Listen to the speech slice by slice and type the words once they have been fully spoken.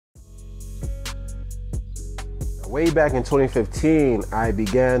Way back in 2015, I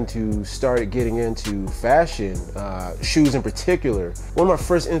began to start getting into fashion, shoes in particular. One of my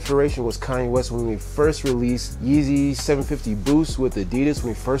first inspiration was Kanye West when we first released Yeezy 750 Boost with Adidas, when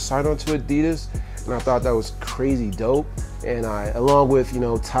we first signed on to Adidas. And I thought that was crazy dope. And along with,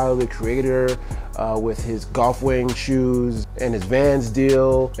 Tyler the Creator, with his Golf Wing shoes and his Vans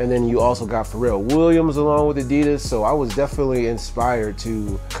deal. And then you also got Pharrell Williams along with Adidas. So I was definitely inspired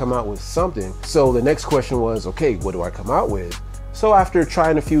to come out with something. So the next question was, okay, what do I come out with? So after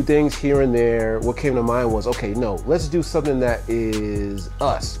trying a few things here and there, what came to mind was, okay, no, let's do something that is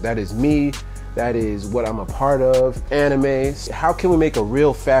us, that is me, that is what I'm a part of, anime. How can we make a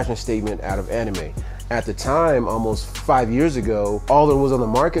real fashion statement out of anime? At the time, almost 5 years ago, all there was on the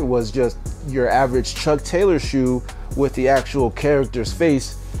market was just your average Chuck Taylor shoe with the actual character's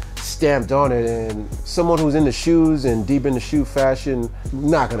face stamped on it, and someone who's into shoes and deep into shoe fashion,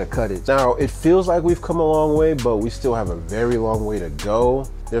 not gonna cut it. Now, it feels like we've come a long way, but we still have a very long way to go.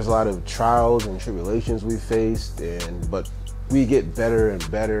 There's a lot of trials and tribulations we faced, but we get better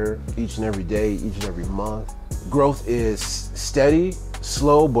and better each and every day, each and every month. Growth is steady,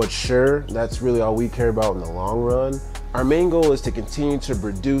 slow but sure. That's really all we care about in the long run. Our main goal is to continue to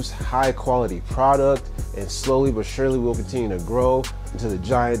produce high quality product, and slowly but surely we'll continue to grow into the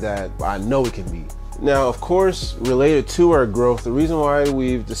giant that I know it can be. Now, of course, related to our growth, the reason why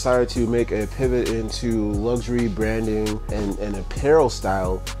we've decided to make a pivot into luxury branding and apparel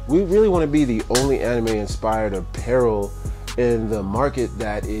style, we really want to be the only anime inspired apparel in the market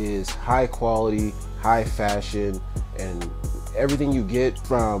that is high quality, high fashion, and everything you get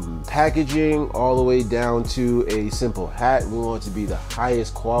from packaging all the way down to a simple hat. We want it to be the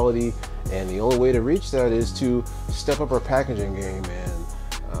highest quality, and the only way to reach that is to step up our packaging game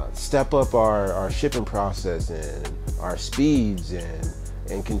and step up our shipping process and our speeds,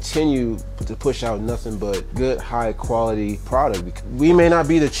 and continue to push out nothing but good, high quality product. We may not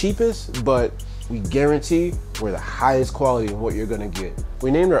be the cheapest, but we guarantee we're the highest quality in what you're gonna get.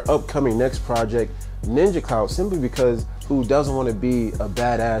 We named our upcoming next project Ninja Clout simply because who doesn't want to be a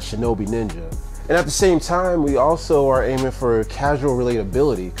badass shinobi ninja? And at the same time, we also are aiming for casual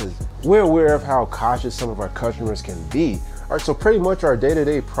relatability, because we're aware of how cautious some of our customers can be. All right, so pretty much our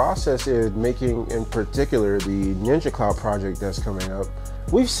day-to-day process is making, in particular, the Ninja Clout project that's coming up.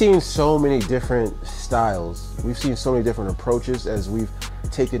 We've seen so many different styles. We've seen so many different approaches as we've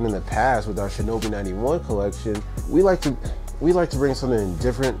taken in the past with our Shinobi 91 collection. We like to bring something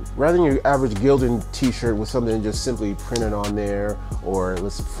different. Rather than your average Gildan t-shirt with something just simply printed on there, or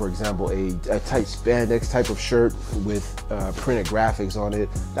let's, for example, a tight spandex type of shirt with printed graphics on it.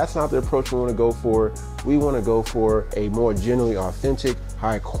 That's not the approach we want to go for. We want to go for a more genuinely authentic,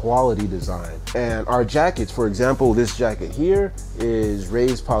 high quality design. And our jackets, for example, this jacket here is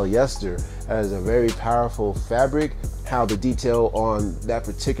raised polyester, has a very powerful fabric. How the detail on that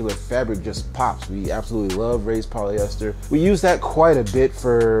particular fabric just pops. We absolutely love raised polyester. We use that quite a bit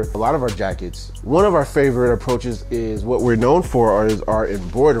for a lot of our jackets. One of our favorite approaches is what we're known for is our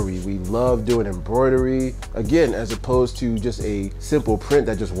embroidery. We love doing embroidery, again, as opposed to just a simple print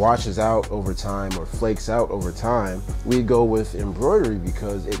that just washes out over time or flakes out over time. We go with embroidery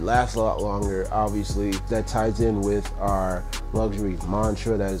because it lasts a lot longer. Obviously, that ties in with our luxury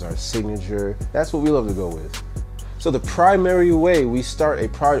mantra, that is our signature. That's what we love to go with. So the primary way we start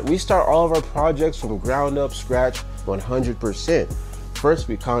all of our projects from ground up, scratch, 100%. First,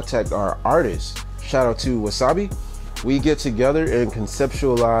 we contact our artists. Shout out to Wasabi. We get together and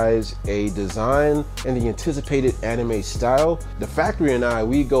conceptualize a design and the anticipated anime style. The factory and I,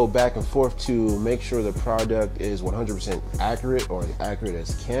 we go back and forth to make sure the product is 100% accurate, or as accurate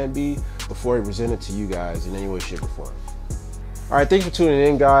as can be, before we present it to you guys in any way, shape, or form. All right, thanks for tuning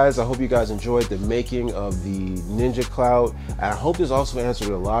in, guys. I hope you guys enjoyed the making of the Ninja Clout. And I hope this also answered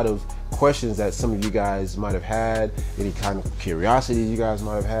a lot of questions that some of you guys might have had, any kind of curiosities you guys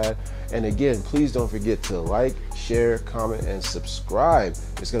might have had. And again, please don't forget to like, share, comment, and subscribe.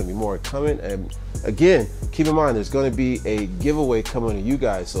 There's gonna be more coming. And again, keep in mind, there's gonna be a giveaway coming to you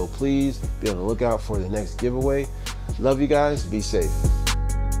guys. So please be on the lookout for the next giveaway. Love you guys, be safe.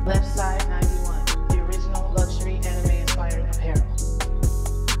 Leftside91.